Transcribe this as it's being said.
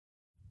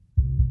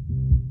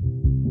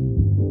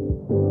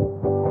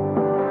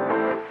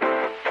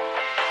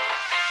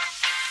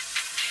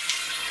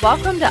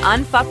Welcome to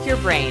Unfuck Your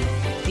Brain,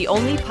 the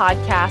only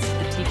podcast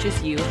that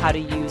teaches you how to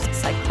use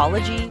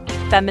psychology,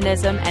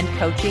 feminism, and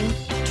coaching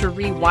to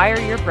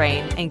rewire your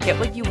brain and get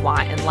what you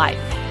want in life.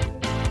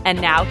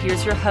 And now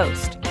here's your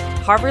host,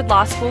 Harvard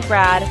Law School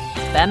grad,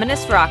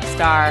 feminist rock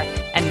star,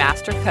 and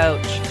master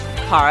coach,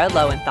 Kara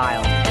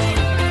Loewentheil.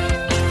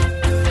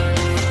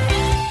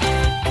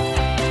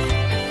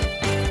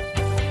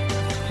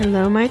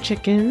 Hello, my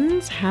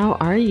chickens. How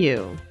are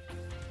you?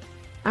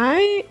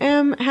 I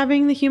am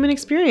having the human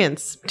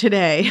experience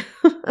today.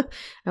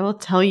 I will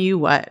tell you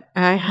what,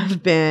 I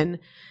have been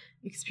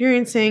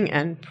experiencing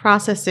and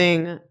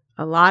processing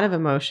a lot of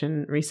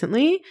emotion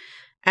recently,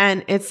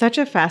 and it's such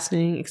a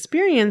fascinating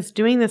experience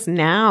doing this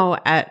now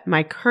at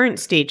my current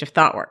stage of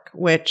thought work,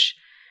 which,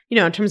 you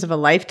know, in terms of a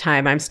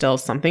lifetime, I'm still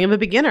something of a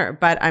beginner,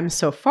 but I'm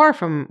so far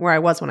from where I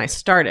was when I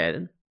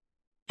started.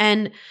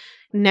 And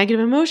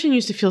negative emotion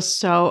used to feel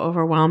so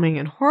overwhelming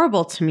and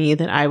horrible to me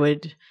that I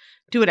would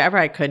do whatever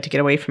I could to get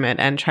away from it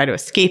and try to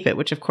escape it,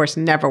 which of course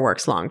never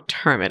works long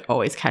term. It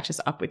always catches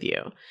up with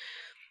you.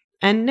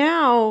 And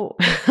now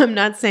I'm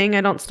not saying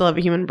I don't still have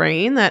a human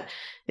brain that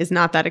is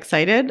not that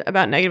excited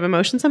about negative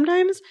emotion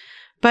sometimes,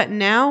 but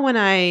now when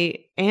I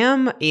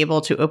am able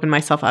to open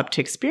myself up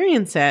to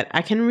experience it,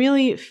 I can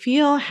really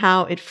feel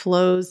how it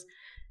flows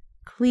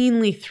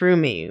cleanly through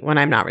me when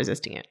I'm not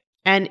resisting it.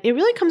 And it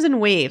really comes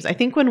in waves. I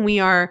think when we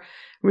are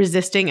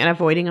resisting and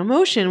avoiding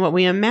emotion, what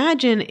we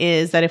imagine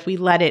is that if we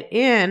let it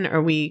in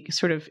or we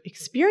sort of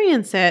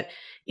experience it,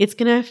 it's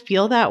going to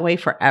feel that way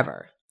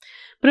forever.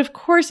 But of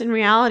course, in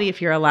reality,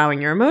 if you're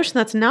allowing your emotion,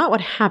 that's not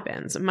what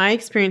happens. My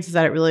experience is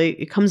that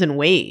it comes in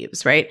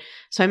waves, right?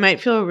 So I might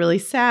feel really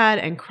sad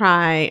and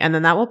cry, and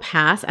then that will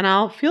pass and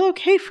I'll feel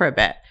okay for a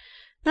bit.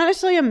 Not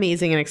necessarily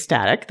amazing and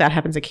ecstatic. That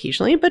happens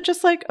occasionally, but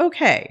just like,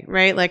 okay,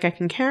 right? Like I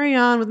can carry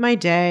on with my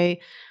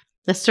day,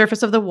 the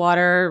surface of the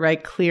water,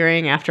 right?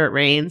 Clearing after it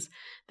rains.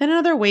 Then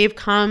another wave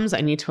comes.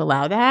 I need to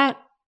allow that.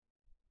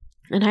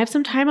 And I have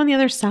some time on the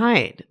other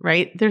side,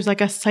 right? There's like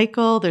a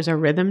cycle. There's a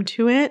rhythm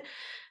to it.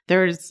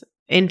 There's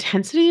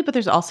intensity, but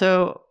there's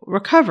also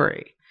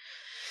recovery.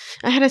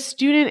 I had a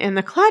student in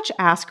the clutch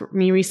ask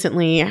me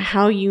recently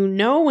how you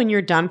know when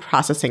you're done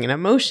processing an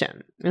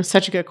emotion. It was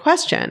such a good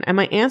question. And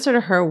my answer to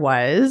her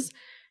was,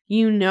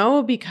 you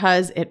know,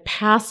 because it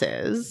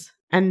passes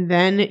and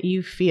then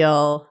you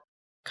feel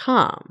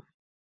calm.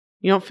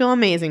 You don't feel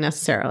amazing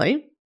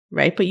necessarily,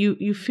 right? But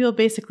you feel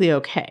basically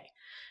okay,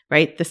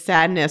 right? The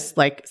sadness,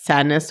 like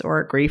sadness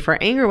or grief or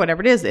anger,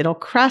 whatever it is, it'll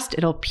crest,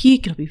 it'll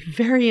peak, it'll be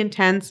very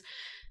intense.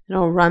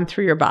 It'll run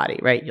through your body,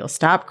 right? You'll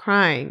stop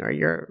crying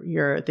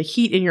or the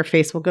heat in your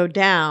face will go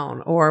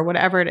down or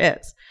whatever it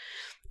is.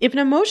 If an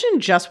emotion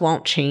just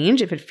won't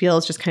change, if it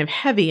feels just kind of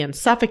heavy and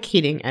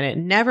suffocating and it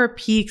never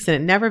peaks and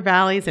it never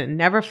valleys and it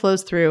never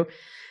flows through,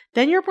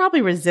 then you're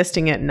probably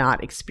resisting it,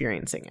 not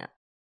experiencing it.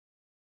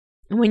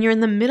 When you're in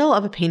the middle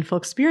of a painful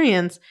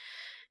experience,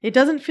 it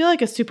doesn't feel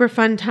like a super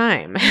fun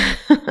time,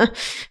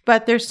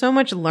 but there's so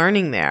much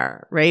learning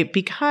there, right?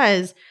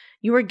 Because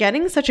you are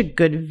getting such a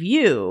good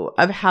view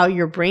of how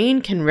your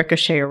brain can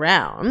ricochet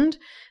around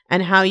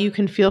and how you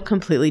can feel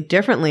completely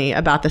differently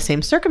about the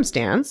same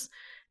circumstance,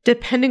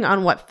 depending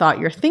on what thought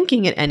you're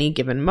thinking at any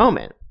given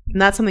moment. And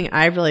that's something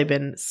I've really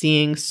been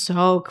seeing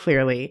so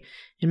clearly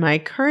in my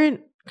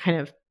current kind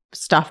of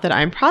stuff that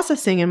I'm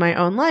processing in my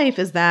own life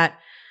is that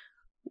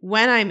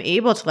when I'm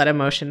able to let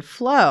emotion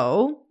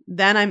flow,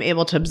 then I'm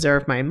able to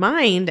observe my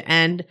mind,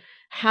 and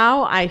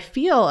how I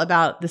feel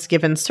about this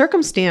given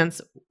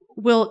circumstance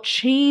will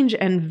change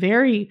and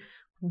vary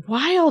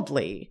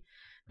wildly,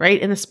 right?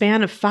 In the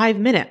span of 5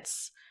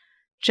 minutes,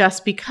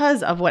 just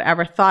because of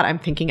whatever thought I'm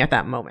thinking at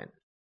that moment.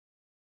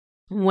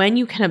 When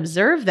you can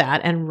observe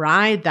that and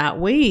ride that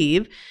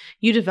wave,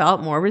 you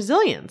develop more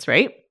resilience,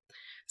 right?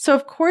 So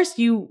of course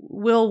you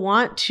will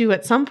want to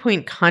at some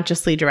point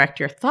consciously direct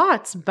your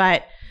thoughts,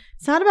 but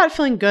it's not about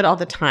feeling good all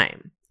the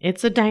time.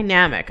 It's a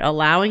dynamic,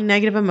 allowing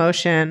negative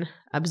emotion,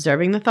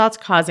 observing the thoughts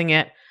causing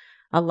it,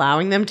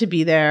 allowing them to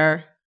be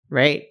there,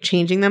 right?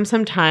 Changing them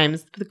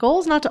sometimes. But the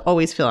goal is not to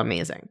always feel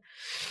amazing.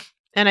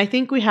 And I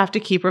think we have to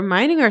keep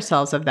reminding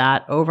ourselves of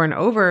that over and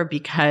over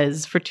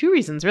because for 2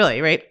 reasons, really,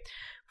 right?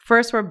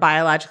 First, we're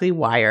biologically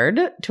wired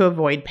to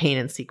avoid pain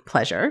and seek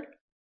pleasure.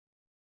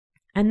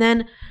 And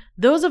then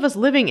those of us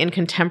living in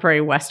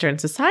contemporary Western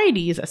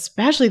societies,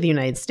 especially the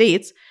United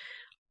States,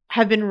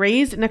 have been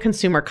raised in a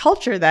consumer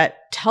culture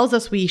that tells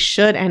us we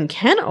should and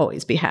can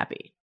always be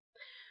happy,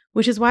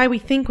 which is why we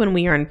think when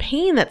we are in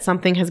pain that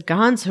something has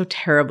gone so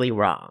terribly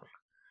wrong.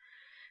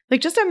 Like,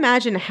 just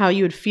imagine how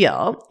you would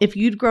feel if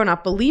you'd grown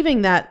up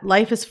believing that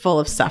life is full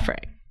of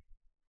suffering.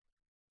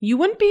 You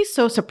wouldn't be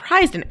so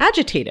surprised and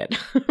agitated,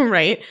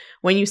 right,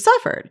 when you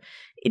suffered.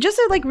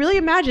 Just like really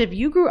imagine if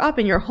you grew up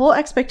and your whole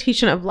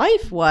expectation of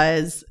life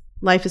was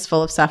life is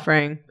full of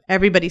suffering,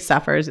 everybody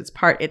suffers,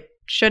 it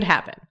should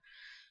happen.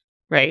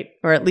 Right?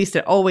 Or at least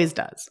it always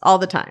does, all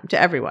the time,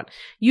 to everyone.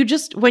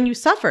 When you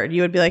suffered,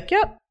 you would be like,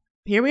 yep,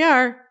 here we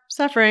are,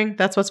 suffering.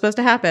 That's what's supposed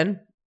to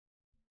happen.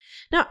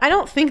 Now, I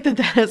don't think that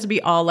has to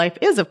be all life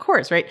is, of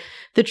course, right?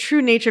 The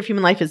true nature of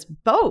human life is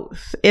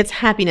both. It's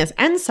happiness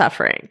and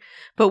suffering.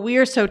 But we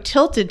are so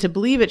tilted to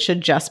believe it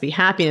should just be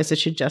happiness. It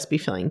should just be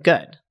feeling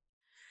good.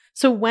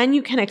 So when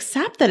you can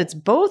accept that it's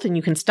both and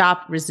you can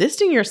stop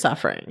resisting your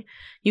suffering,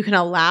 you can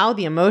allow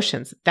the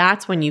emotions,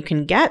 that's when you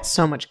can get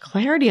so much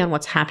clarity on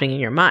what's happening in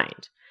your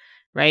mind,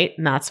 right?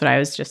 And that's what I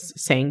was just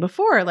saying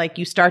before. Like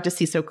you start to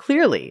see so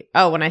clearly,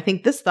 oh, when I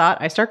think this thought,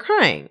 I start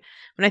crying.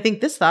 When I think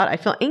this thought, I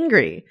feel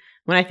angry.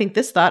 When I think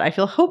this thought, I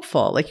feel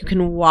hopeful. Like you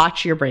can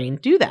watch your brain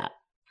do that.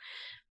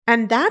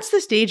 And that's the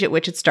stage at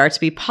which it starts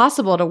to be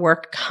possible to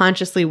work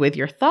consciously with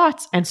your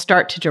thoughts and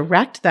start to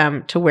direct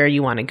them to where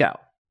you want to go.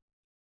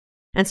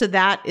 And so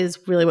that is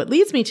really what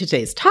leads me to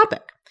today's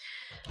topic.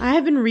 I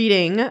have been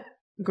reading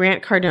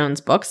Grant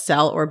Cardone's book,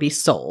 Sell or Be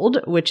Sold,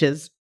 which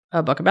is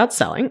a book about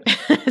selling,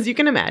 as you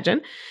can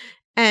imagine.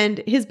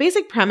 And his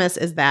basic premise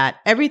is that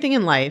everything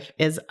in life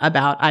is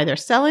about either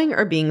selling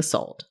or being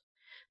sold.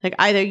 Like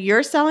either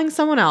you're selling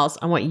someone else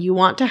on what you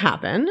want to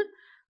happen,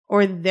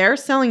 or they're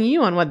selling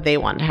you on what they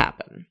want to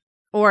happen.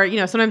 Or,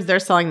 sometimes they're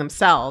selling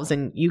themselves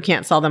and you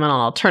can't sell them an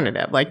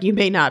alternative. Like you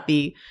may not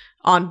be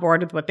on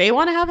board with what they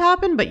want to have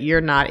happen, but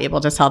you're not able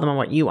to sell them on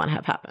what you want to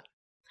have happen.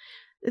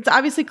 It's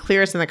obviously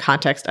clearest in the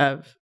context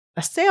of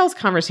a sales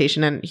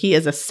conversation, and he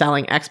is a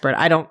selling expert.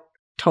 I don't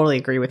totally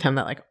agree with him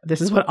that like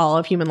this is what all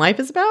of human life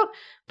is about,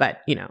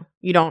 but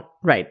you don't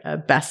write a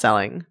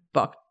best-selling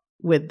book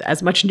with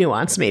as much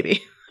nuance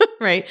maybe,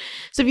 right?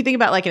 So if you think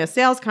about like in a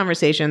sales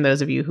conversation,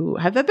 those of you who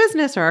have a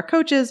business or are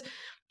coaches,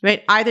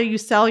 right? Either you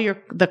sell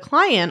the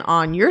client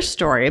on your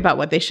story about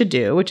what they should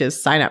do, which is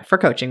sign up for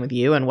coaching with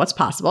you and what's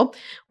possible,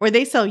 or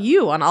they sell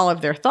you on all of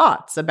their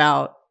thoughts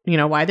about,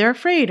 why they're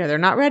afraid or they're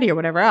not ready or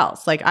whatever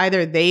else. Like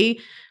either they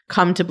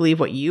come to believe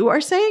what you are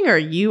saying or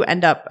you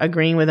end up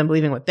agreeing with and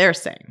believing what they're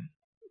saying.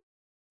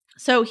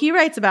 So he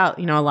writes about,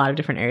 a lot of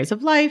different areas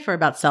of life or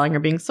about selling or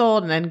being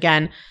sold. And then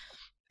again,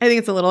 I think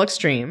it's a little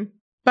extreme,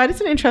 but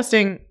it's an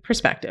interesting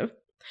perspective.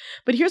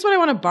 But here's what I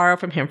want to borrow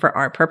from him for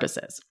our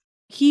purposes.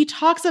 He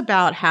talks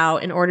about how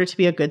in order to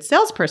be a good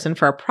salesperson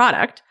for a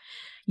product,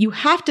 you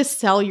have to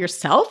sell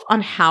yourself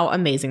on how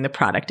amazing the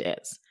product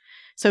is.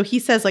 So he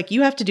says like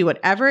you have to do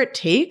whatever it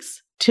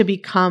takes to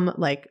become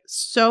like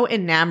so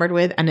enamored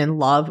with and in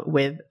love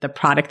with the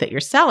product that you're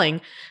selling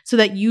so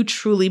that you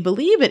truly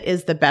believe it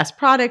is the best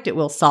product. It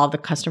will solve the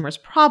customer's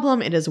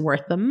problem. It is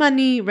worth the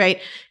money, right?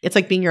 It's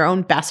like being your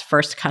own best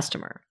first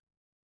customer.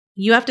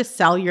 You have to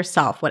sell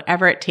yourself,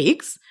 whatever it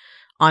takes,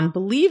 on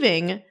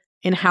believing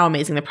in how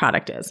amazing the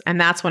product is. And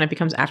that's when it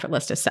becomes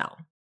effortless to sell.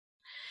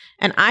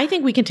 And I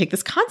think we can take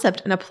this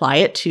concept and apply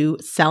it to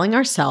selling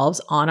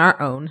ourselves on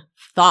our own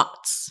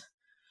thoughts.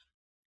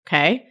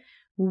 Okay?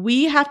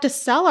 We have to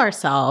sell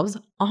ourselves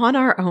on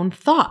our own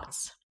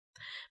thoughts.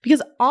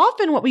 Because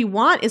often what we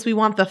want is we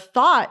want the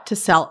thought to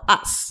sell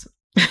us,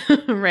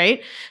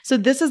 right? So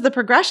this is the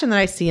progression that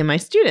I see in my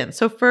students.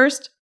 So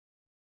first,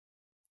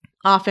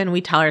 often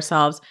we tell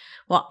ourselves,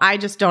 well, I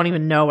just don't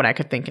even know what I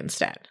could think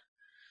instead.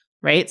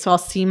 Right? So I'll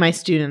see my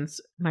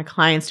students, my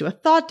clients do a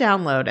thought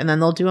download, and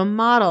then they'll do a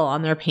model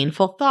on their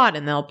painful thought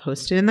and they'll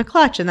post it in the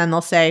clutch. And then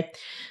they'll say,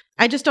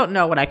 I just don't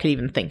know what I could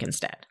even think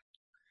instead.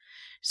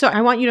 So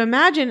I want you to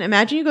imagine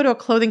you go to a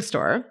clothing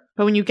store,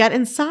 but when you get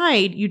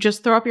inside, you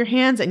just throw up your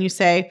hands and you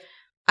say,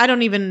 I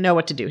don't even know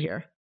what to do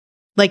here.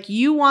 Like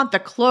you want the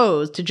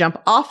clothes to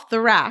jump off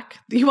the rack.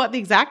 You want the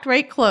exact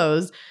right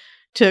clothes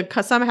to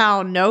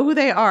somehow know who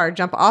they are,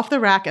 jump off the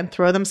rack and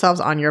throw themselves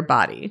on your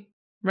body.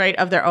 Right?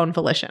 Of their own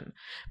volition.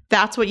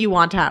 That's what you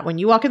want to have. When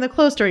you walk in the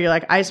clothes store, you're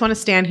like, I just want to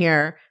stand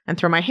here and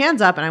throw my hands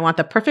up and I want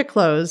the perfect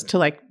clothes to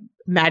like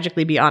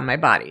magically be on my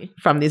body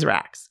from these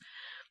racks.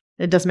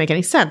 It doesn't make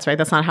any sense, right?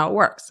 That's not how it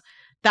works.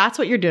 That's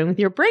what you're doing with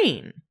your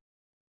brain.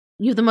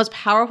 You have the most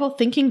powerful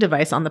thinking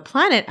device on the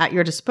planet at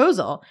your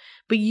disposal,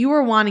 but you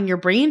are wanting your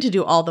brain to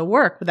do all the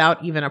work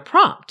without even a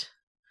prompt,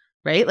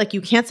 right? Like you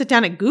can't sit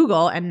down at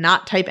Google and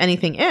not type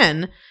anything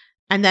in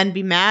and then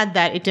be mad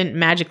that it didn't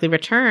magically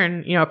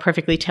return, a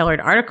perfectly tailored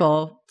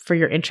article for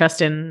your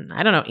interest in,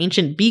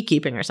 ancient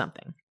beekeeping or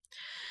something.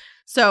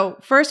 So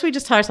first we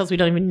just tell ourselves we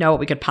don't even know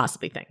what we could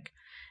possibly think.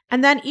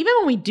 And then even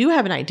when we do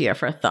have an idea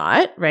for a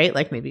thought, right?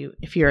 Like maybe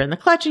if you're in the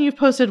clutch and you've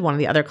posted, one of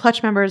the other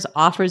clutch members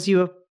offers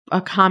you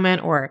a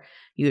comment, or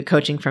you get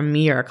coaching from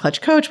me or a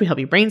clutch coach, we help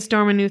you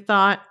brainstorm a new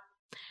thought.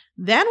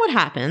 Then what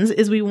happens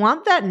is we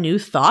want that new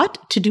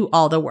thought to do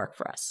all the work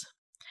for us.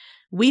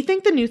 We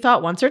think the new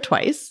thought once or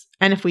twice,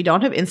 and if we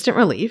don't have instant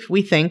relief,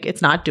 we think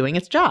it's not doing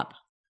its job.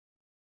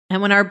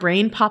 And when our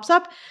brain pops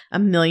up a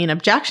million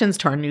objections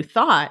to our new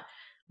thought,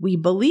 we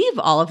believe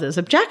all of those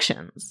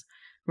objections,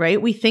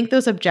 right? We think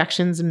those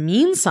objections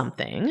mean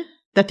something,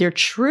 that they're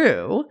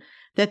true,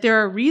 that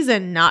they're a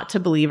reason not to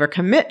believe or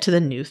commit to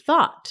the new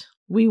thought.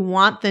 We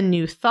want the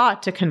new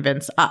thought to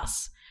convince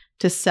us,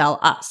 to sell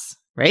us,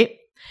 right?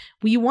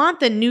 We want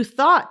the new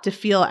thought to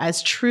feel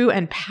as true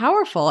and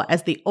powerful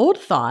as the old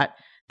thought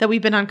that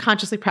we've been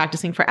unconsciously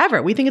practicing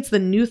forever. We think it's the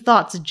new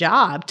thought's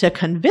job to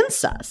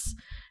convince us,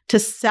 to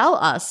sell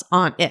us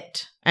on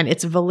it, and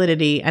its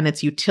validity and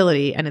its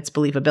utility and its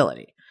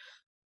believability.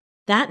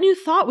 That new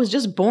thought was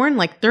just born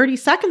like 30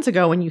 seconds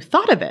ago when you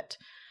thought of it.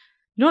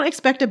 You don't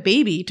expect a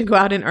baby to go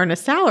out and earn a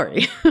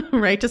salary,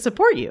 right, to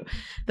support you.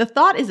 The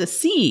thought is a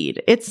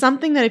seed. It's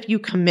something that if you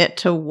commit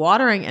to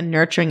watering and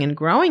nurturing and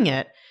growing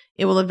it,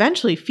 it will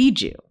eventually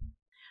feed you.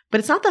 But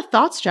it's not the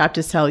thought's job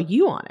to sell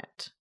you on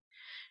it.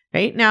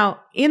 Right?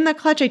 Now, in the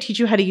clutch, I teach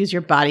you how to use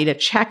your body to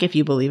check if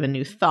you believe a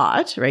new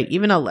thought, right?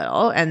 Even a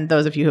little. And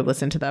those of you who have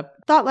listened to the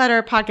Thought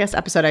Letter podcast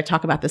episode, I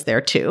talk about this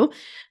there too.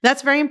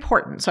 That's very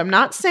important. So I'm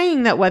not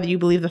saying that whether you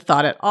believe the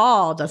thought at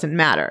all doesn't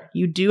matter.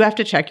 You do have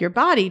to check your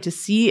body to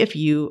see if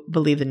you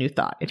believe the new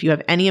thought, if you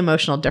have any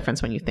emotional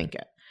difference when you think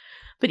it.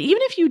 But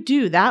even if you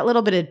do, that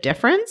little bit of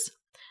difference,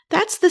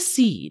 that's the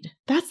seed.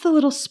 That's the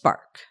little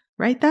spark,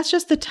 right? That's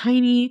just the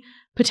tiny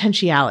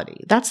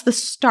potentiality. That's the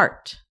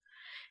start.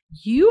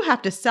 You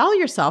have to sell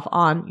yourself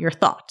on your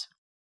thought.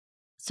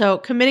 So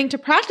committing to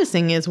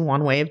practicing is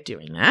one way of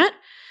doing that.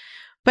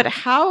 But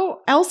how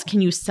else can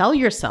you sell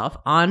yourself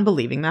on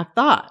believing that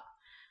thought,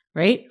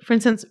 right? For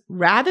instance,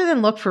 rather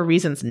than look for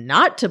reasons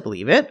not to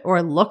believe it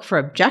or look for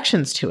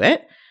objections to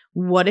it,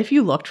 what if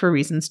you looked for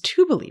reasons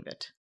to believe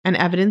it and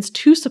evidence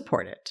to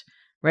support it,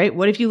 right?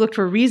 What if you looked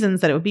for reasons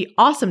that it would be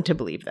awesome to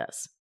believe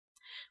this?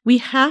 We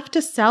have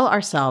to sell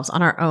ourselves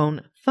on our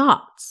own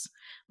thoughts.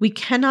 We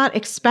cannot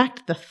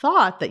expect the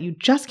thought that you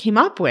just came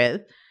up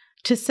with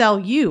to sell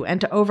you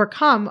and to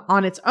overcome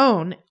on its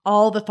own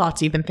all the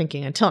thoughts you've been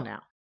thinking until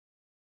now.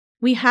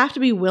 We have to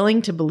be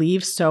willing to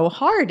believe so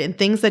hard in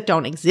things that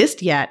don't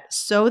exist yet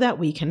so that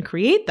we can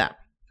create them,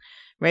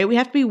 right? We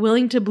have to be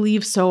willing to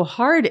believe so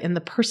hard in the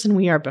person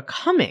we are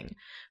becoming,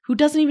 who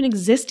doesn't even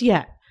exist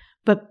yet,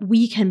 but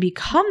we can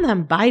become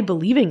them by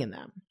believing in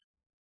them.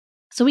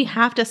 So we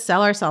have to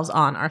sell ourselves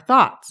on our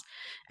thoughts.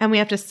 And we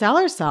have to sell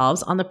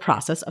ourselves on the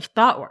process of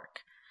thought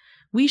work.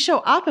 We show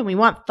up and we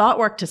want thought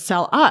work to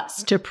sell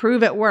us, to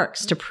prove it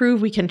works, to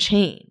prove we can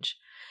change.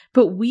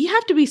 But we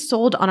have to be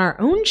sold on our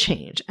own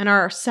change and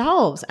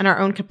ourselves and our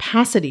own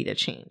capacity to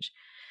change.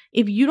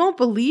 If you don't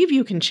believe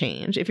you can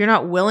change, if you're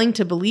not willing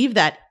to believe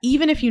that,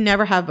 even if you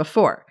never have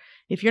before,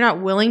 if you're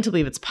not willing to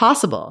believe it's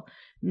possible,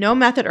 no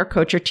method or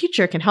coach or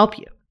teacher can help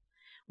you.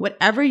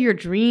 Whatever your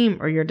dream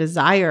or your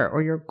desire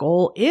or your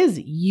goal is,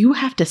 you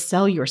have to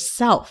sell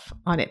yourself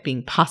on it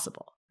being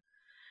possible.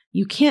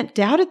 You can't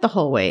doubt it the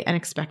whole way and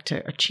expect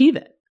to achieve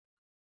it.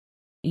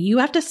 You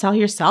have to sell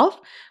yourself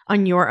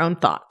on your own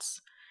thoughts.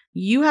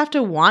 You have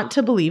to want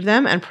to believe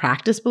them and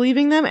practice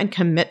believing them and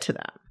commit to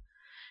them.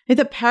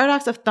 The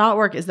paradox of thought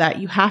work is that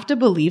you have to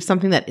believe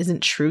something that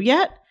isn't true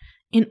yet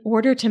in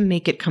order to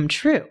make it come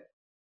true.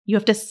 You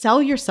have to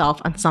sell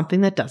yourself on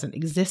something that doesn't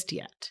exist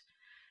yet.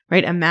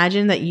 Right?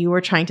 Imagine that you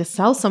were trying to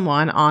sell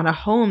someone on a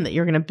home that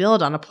you're going to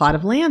build on a plot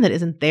of land that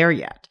isn't there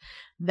yet.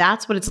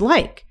 That's what it's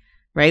like,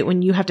 right?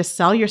 When you have to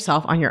sell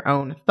yourself on your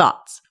own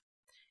thoughts.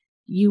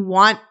 You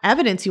want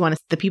evidence.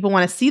 The people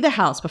want to see the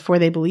house before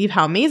they believe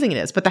how amazing it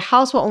is. But the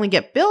house will only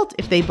get built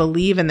if they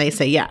believe and they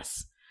say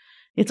yes.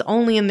 It's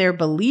only in their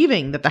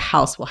believing that the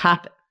house will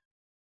happen.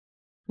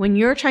 When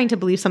you're trying to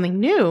believe something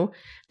new,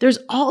 there's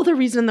all the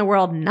reason in the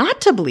world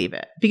not to believe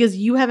it because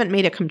you haven't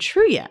made it come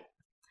true yet.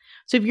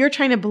 So if you're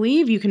trying to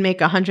believe you can make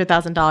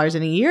 $100,000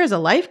 in a year as a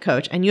life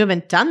coach and you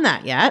haven't done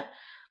that yet,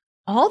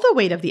 all the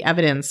weight of the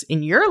evidence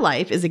in your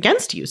life is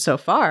against you so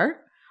far.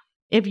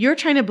 If you're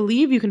trying to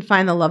believe you can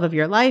find the love of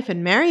your life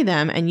and marry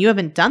them and you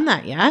haven't done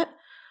that yet,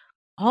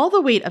 all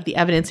the weight of the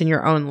evidence in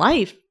your own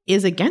life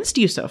is against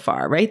you so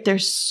far, right?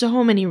 There's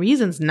so many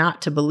reasons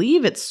not to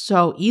believe. It's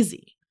so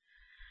easy.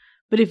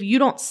 But if you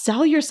don't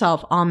sell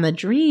yourself on the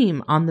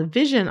dream, on the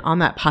vision, on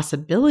that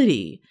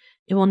possibility,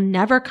 it will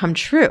never come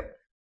true.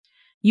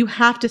 You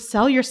have to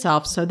sell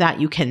yourself so that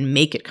you can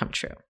make it come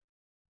true.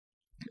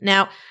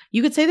 Now,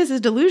 you could say this is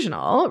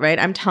delusional, right?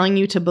 I'm telling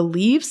you to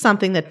believe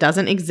something that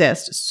doesn't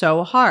exist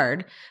so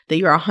hard that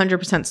you're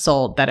 100%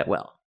 sold that it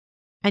will.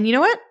 And you know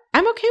what?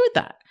 I'm okay with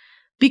that.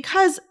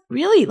 Because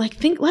really,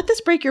 let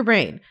this break your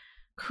brain.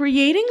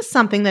 Creating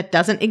something that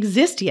doesn't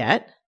exist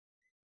yet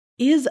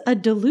is a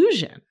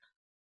delusion,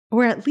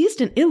 or at least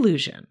an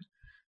illusion,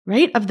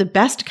 right? Of the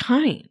best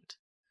kind.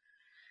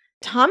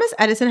 Thomas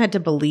Edison had to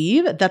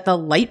believe that the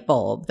light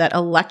bulb, that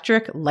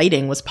electric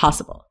lighting was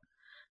possible.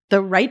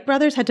 The Wright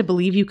brothers had to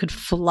believe you could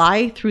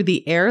fly through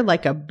the air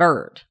like a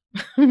bird,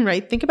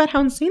 right? Think about how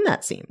insane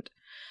that seemed.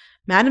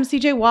 Madam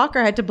C.J.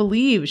 Walker had to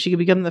believe she could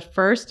become the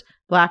first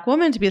Black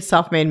woman to be a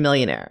self-made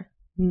millionaire.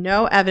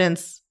 No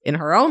evidence in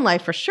her own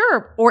life for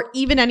sure, or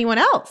even anyone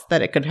else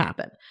that it could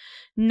happen.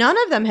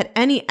 None of them had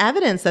any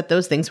evidence that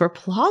those things were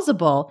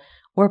plausible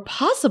or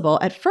possible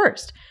at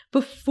first.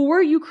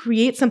 Before you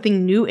create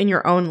something new in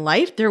your own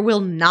life, there will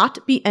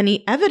not be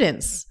any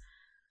evidence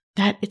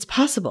that it's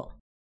possible.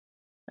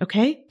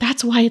 Okay?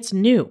 That's why it's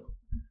new.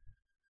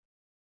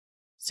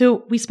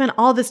 So we spend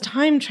all this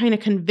time trying to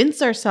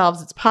convince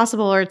ourselves it's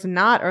possible or it's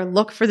not, or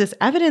look for this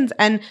evidence.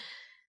 And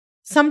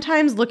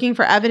sometimes looking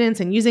for evidence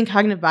and using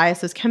cognitive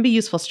biases can be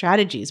useful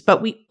strategies,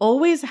 but we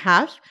always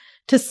have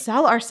to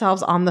sell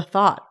ourselves on the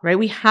thought, right?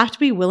 We have to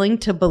be willing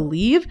to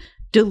believe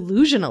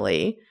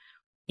delusionally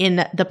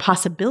in the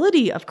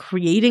possibility of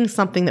creating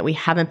something that we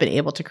haven't been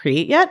able to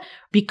create yet,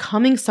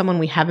 becoming someone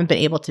we haven't been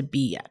able to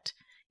be yet.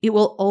 It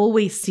will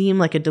always seem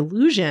like a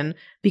delusion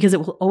because it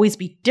will always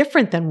be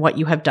different than what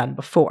you have done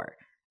before.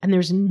 And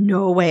there's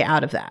no way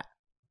out of that.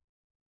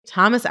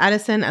 Thomas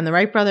Edison and the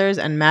Wright brothers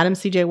and Madam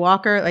C.J.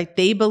 Walker, like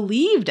they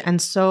believed.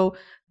 And so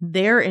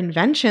their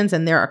inventions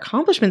and their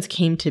accomplishments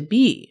came to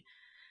be.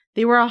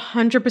 They were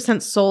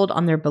 100% sold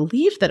on their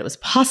belief that it was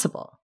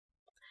possible.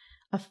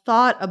 A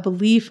thought, a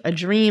belief, a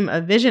dream,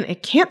 a vision,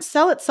 it can't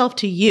sell itself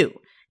to you.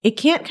 It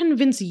can't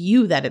convince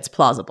you that it's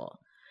plausible.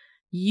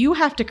 You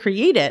have to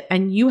create it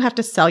and you have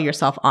to sell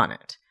yourself on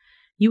it.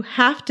 You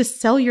have to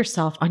sell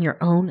yourself on your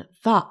own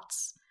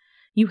thoughts.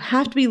 You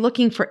have to be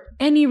looking for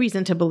any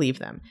reason to believe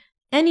them,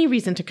 any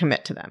reason to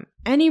commit to them,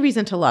 any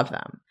reason to love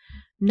them,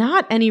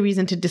 not any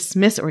reason to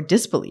dismiss or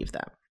disbelieve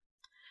them.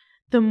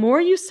 The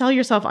more you sell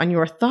yourself on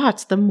your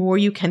thoughts, the more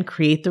you can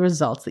create the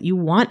results that you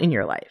want in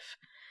your life.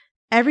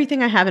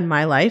 Everything I have in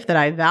my life that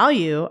I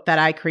value, that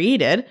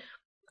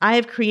I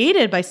have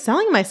created by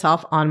selling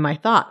myself on my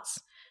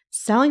thoughts,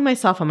 selling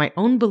myself on my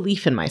own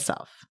belief in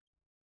myself.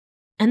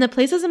 And the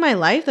places in my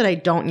life that I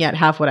don't yet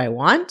have what I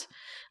want,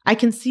 I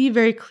can see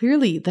very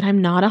clearly that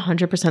I'm not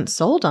 100%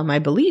 sold on my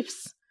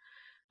beliefs.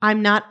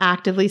 I'm not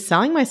actively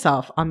selling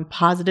myself on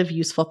positive,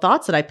 useful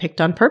thoughts that I picked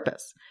on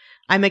purpose.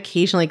 I'm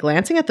occasionally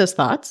glancing at those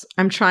thoughts.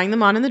 I'm trying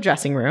them on in the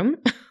dressing room,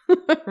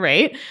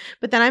 right?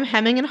 But then I'm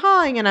hemming and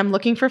hawing and I'm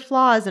looking for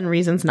flaws and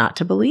reasons not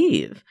to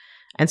believe.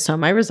 And so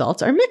my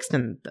results are mixed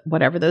in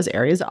whatever those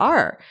areas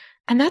are.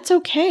 And that's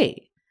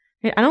okay.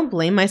 Right? I don't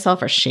blame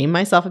myself or shame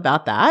myself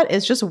about that.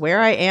 It's just where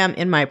I am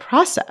in my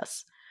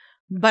process.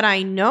 But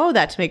I know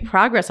that to make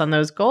progress on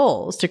those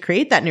goals, to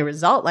create that new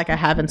result like I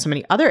have in so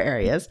many other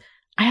areas,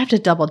 I have to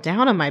double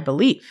down on my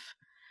belief.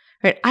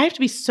 Right? I have to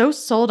be so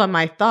sold on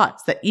my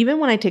thoughts that even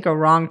when I take a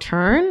wrong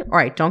turn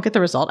or I don't get the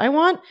result I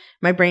want,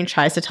 my brain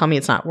tries to tell me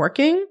it's not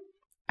working.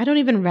 I don't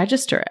even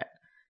register it.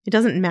 It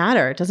doesn't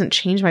matter. It doesn't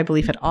change my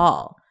belief at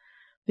all.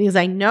 Because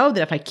I know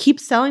that if I keep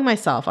selling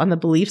myself on the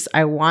beliefs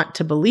I want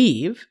to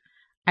believe,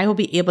 I will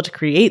be able to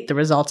create the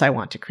results I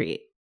want to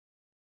create.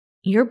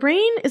 Your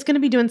brain is going to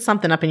be doing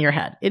something up in your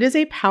head. It is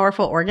a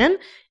powerful organ.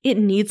 It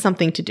needs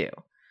something to do.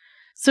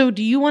 So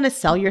do you want to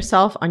sell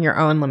yourself on your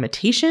own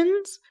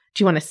limitations?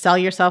 Do you want to sell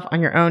yourself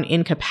on your own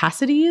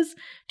incapacities?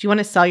 Do you want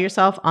to sell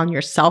yourself on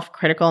your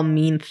self-critical,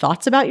 mean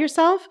thoughts about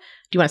yourself?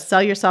 Do you want to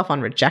sell yourself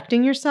on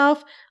rejecting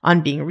yourself,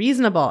 on being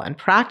reasonable and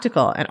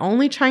practical and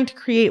only trying to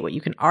create what you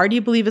can already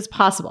believe is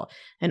possible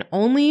and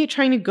only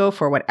trying to go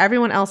for what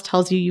everyone else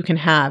tells you you can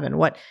have and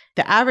what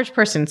the average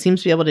person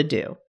seems to be able to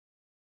do,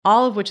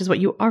 all of which is what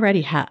you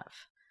already have?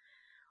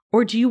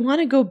 Or do you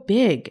want to go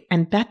big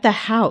and bet the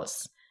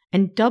house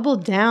and double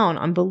down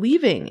on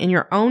believing in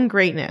your own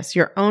greatness,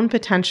 your own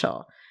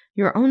potential,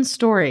 your own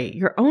story,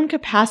 your own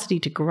capacity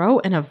to grow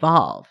and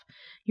evolve,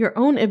 your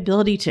own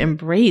ability to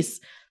embrace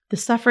the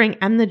suffering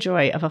and the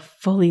joy of a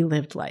fully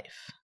lived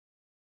life?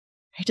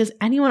 Does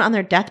anyone on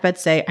their deathbed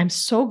say, I'm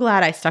so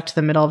glad I stuck to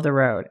the middle of the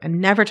road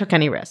and never took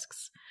any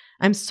risks?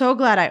 I'm so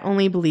glad I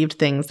only believed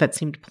things that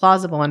seemed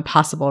plausible and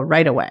possible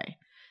right away.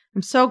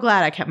 I'm so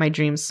glad I kept my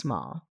dreams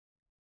small.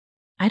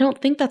 I don't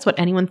think that's what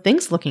anyone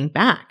thinks looking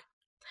back.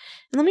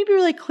 And let me be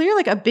really clear,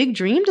 like a big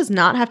dream does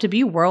not have to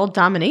be world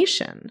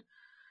domination.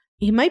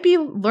 You might be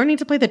learning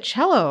to play the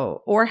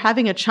cello or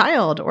having a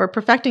child or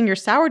perfecting your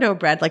sourdough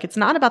bread. Like it's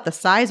not about the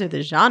size or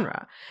the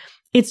genre.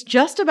 It's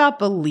just about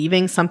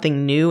believing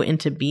something new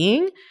into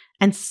being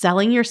and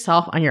selling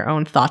yourself on your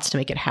own thoughts to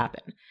make it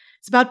happen.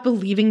 It's about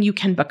believing you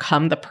can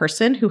become the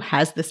person who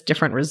has this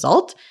different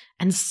result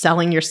and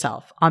selling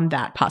yourself on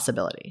that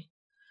possibility.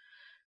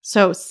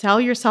 So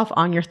sell yourself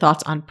on your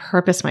thoughts on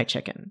purpose, my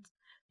chickens.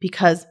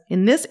 Because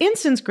in this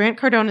instance, Grant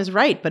Cardone is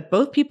right, but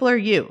both people are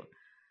you.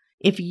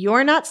 If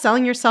you're not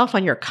selling yourself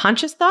on your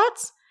conscious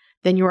thoughts,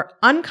 then your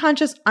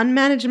unconscious,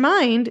 unmanaged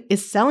mind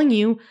is selling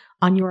you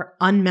on your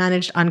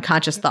unmanaged,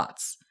 unconscious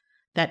thoughts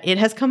that it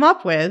has come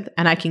up with,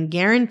 and I can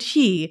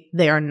guarantee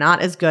they are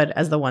not as good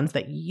as the ones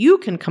that you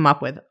can come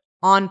up with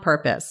on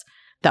purpose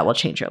that will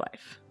change your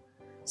life.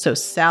 So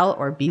sell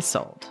or be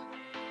sold.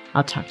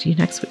 I'll talk to you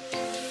next week.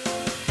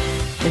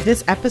 If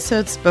this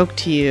episode spoke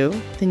to you,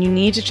 then you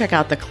need to check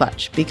out The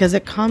Clutch because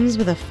it comes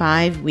with a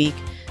 5-week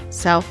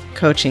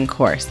self-coaching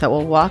course that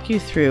will walk you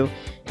through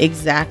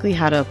exactly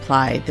how to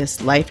apply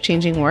this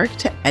life-changing work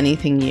to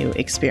anything you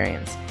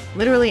experience.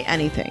 Literally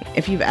anything.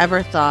 If you've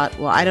ever thought,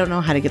 well, I don't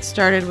know how to get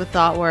started with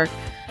thought work,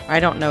 or I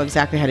don't know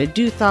exactly how to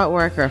do thought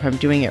work, or if I'm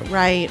doing it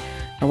right,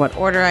 or what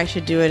order I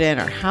should do it in,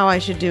 or how I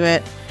should do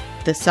it,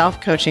 the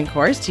self-coaching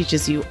course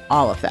teaches you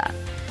all of that.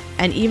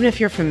 And even if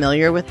you're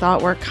familiar with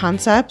thought work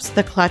concepts,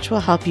 The Clutch will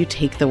help you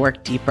take the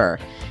work deeper.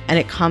 And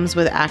it comes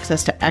with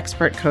access to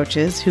expert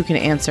coaches who can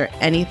answer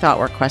any thought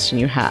work question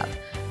you have.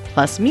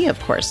 Plus me, of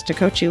course, to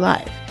coach you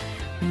live.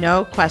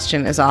 No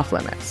question is off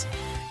limits.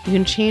 You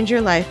can change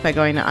your life by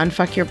going to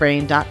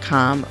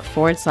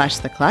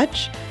unfuckyourbrain.com/The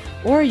Clutch,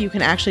 or you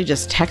can actually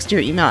just text your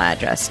email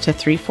address to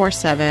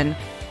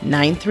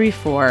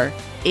 347-934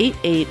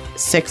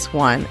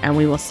 8861 and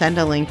we will send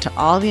a link to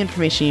all the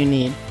information you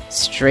need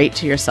straight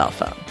to your cell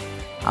phone.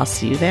 I'll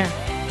see you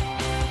there.